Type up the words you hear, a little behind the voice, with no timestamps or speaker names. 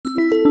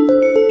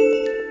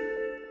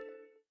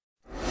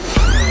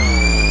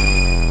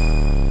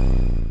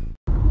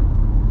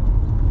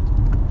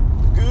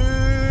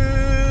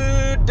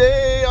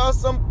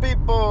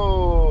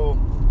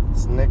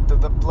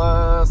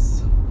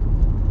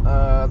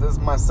This is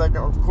my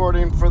second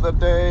recording for the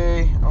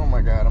day. Oh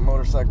my god, a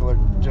motorcycler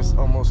just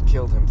almost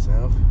killed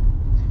himself.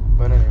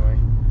 But anyway,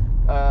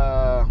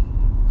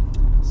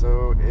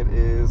 so it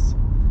is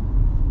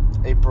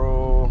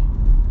April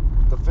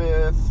the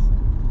 5th,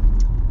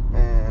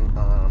 and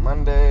on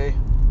Monday.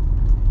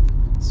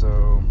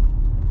 So,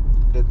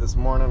 did this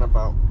morning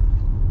about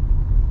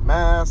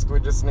masks. We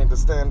just need to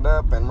stand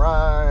up and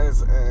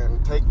rise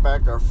and take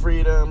back our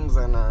freedoms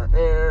and our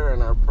air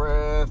and our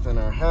breath and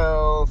our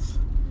health.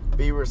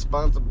 Be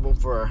responsible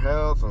for our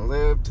health and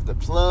live to the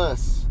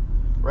plus,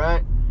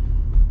 right?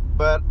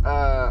 But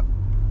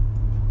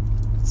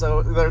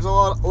so there's a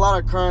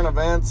lot of current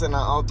events, and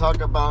I'll talk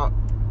about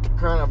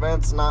current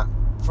events not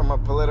from a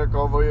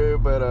political view,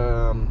 but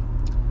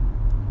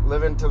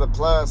living to the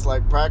plus,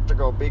 like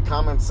practical, be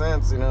common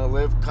sense,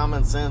 live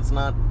common sense,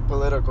 not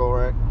political,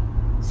 right?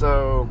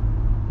 So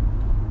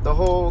the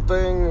whole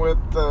thing with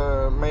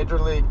the Major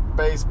League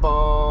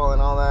Baseball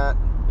and all that,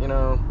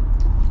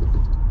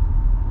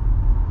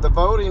 the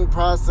voting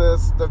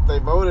process that they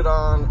voted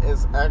on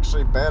is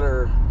actually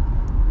better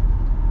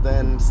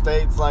than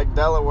states like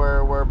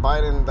Delaware, where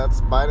that's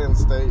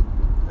Biden's state.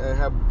 They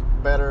have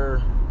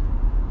better,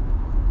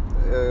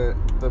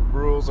 the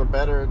rules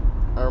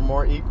are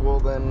more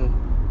equal than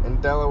in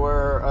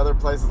Delaware or other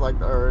places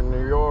or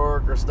New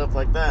York or stuff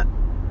like that,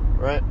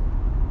 right?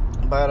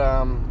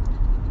 But,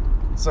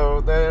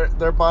 so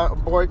they're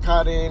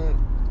boycotting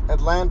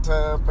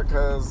Atlanta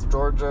because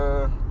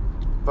Georgia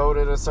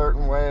voted a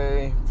certain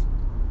way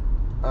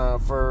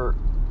for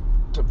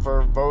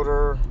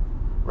voter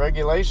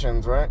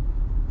regulations, right?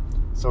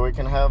 So we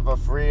can have a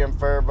free and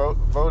fair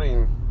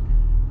voting,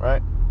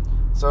 right?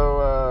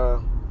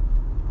 So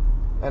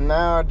and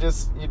now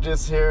you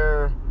just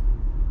hear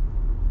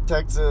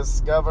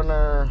Texas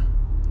governor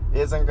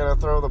isn't gonna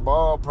throw the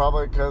ball,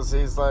 probably because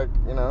he's like,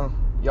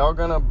 y'all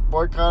gonna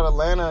boycott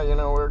Atlanta,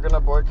 we're gonna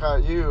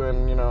boycott you,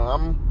 and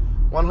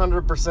I'm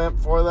 100%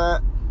 for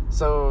that.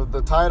 So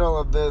the title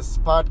of this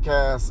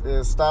podcast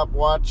is Stop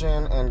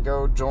Watching and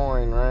Go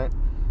Join, right?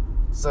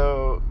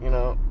 So,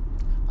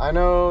 I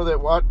know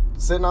that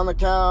sitting on the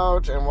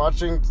couch and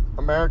watching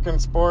American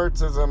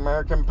sports is an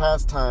American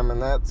pastime,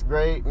 and that's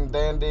great and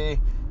dandy,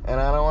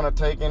 and I don't want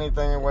to take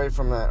anything away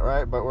from that,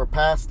 right? But we're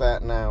past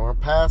that now. We're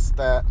past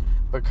that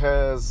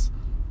because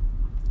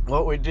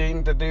what we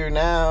need to do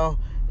now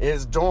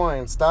is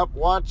join. Stop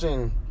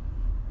watching,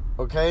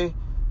 okay?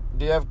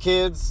 Do you have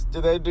kids? Do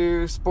they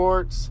do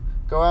sports?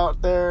 Go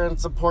out there and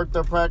support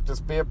their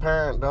practice. Be a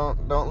parent.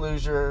 Don't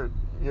lose your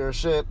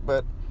shit,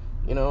 but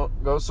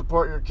go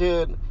support your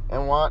kid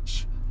and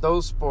watch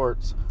those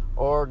sports,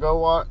 or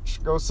go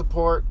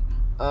support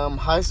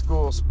high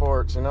school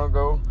sports.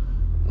 Go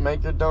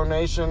make your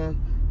donation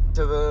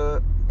to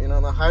the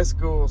the high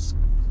school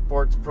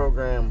sports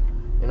program.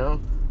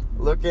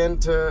 Look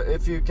into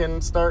if you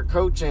can start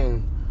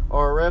coaching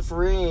or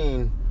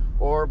refereeing,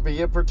 or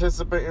be a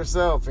participant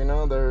yourself.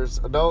 There's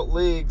adult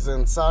leagues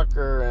and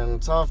soccer and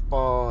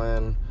softball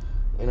and,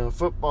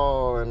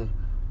 football and,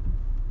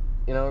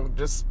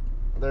 just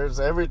there's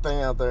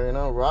everything out there,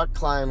 rock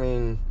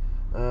climbing,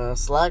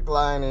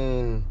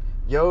 slacklining,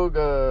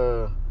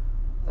 yoga,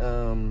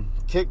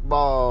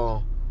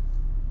 kickball,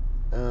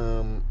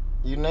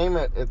 you name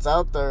it, it's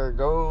out there.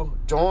 Go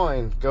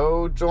join,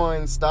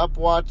 stop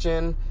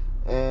watching,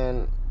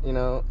 and,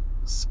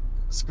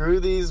 screw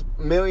these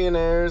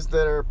millionaires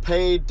that are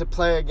paid to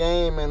play a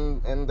game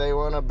and they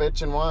want to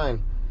bitch and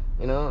whine.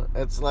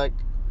 It's like,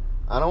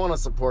 I don't want to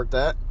support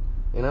that,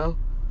 and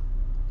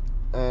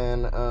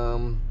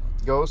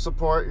go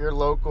support your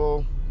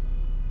local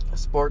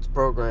sports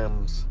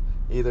programs.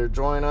 Either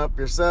join up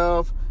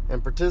yourself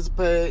and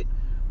participate,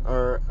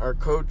 or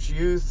coach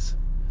youth,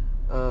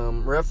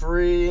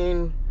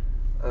 refereeing,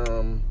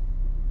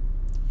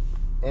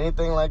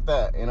 anything like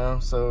that,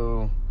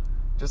 so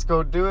just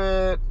go do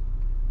it.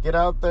 Get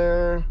out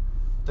there.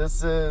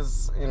 This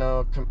is,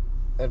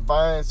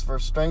 advice for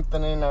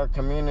strengthening our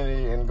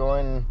community and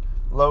going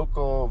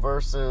local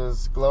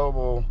versus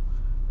global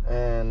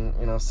and,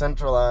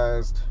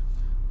 centralized.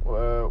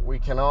 We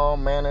can all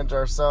manage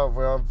ourselves.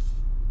 We have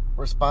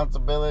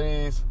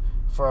responsibilities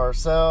for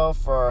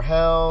ourselves, for our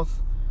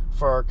health,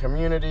 for our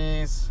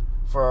communities,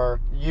 for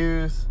our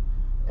youth.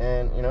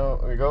 And,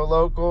 we go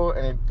local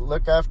and you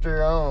look after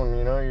your own.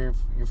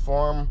 You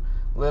form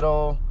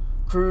little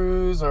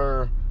crews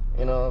or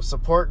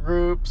support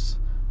groups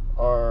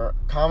or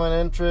common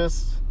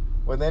interests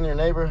within your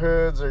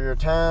neighborhoods or your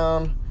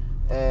town,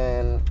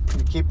 and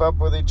you keep up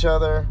with each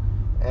other,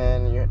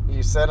 and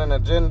you set an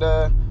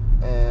agenda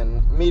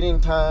and meeting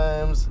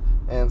times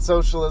and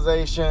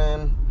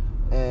socialization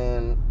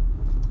and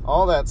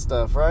all that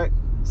stuff, right?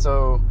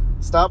 So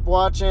stop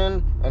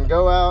watching and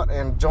go out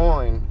and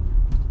join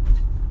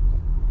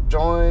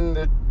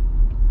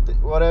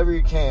whatever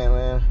you can,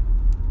 man.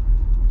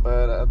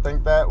 But I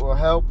think that will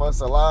help us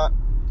a lot.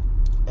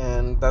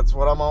 And that's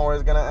what I'm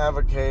always going to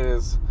advocate,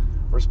 is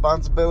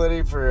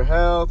responsibility for your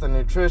health and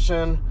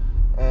nutrition,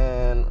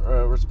 and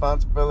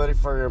responsibility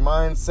for your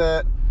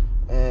mindset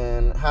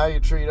and how you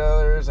treat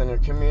others and your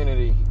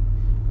community.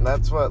 And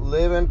that's what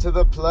living to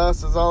the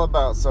plus is all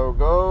about. So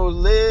go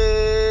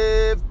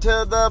live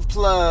to the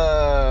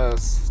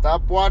plus.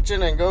 Stop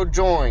watching and go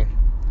join.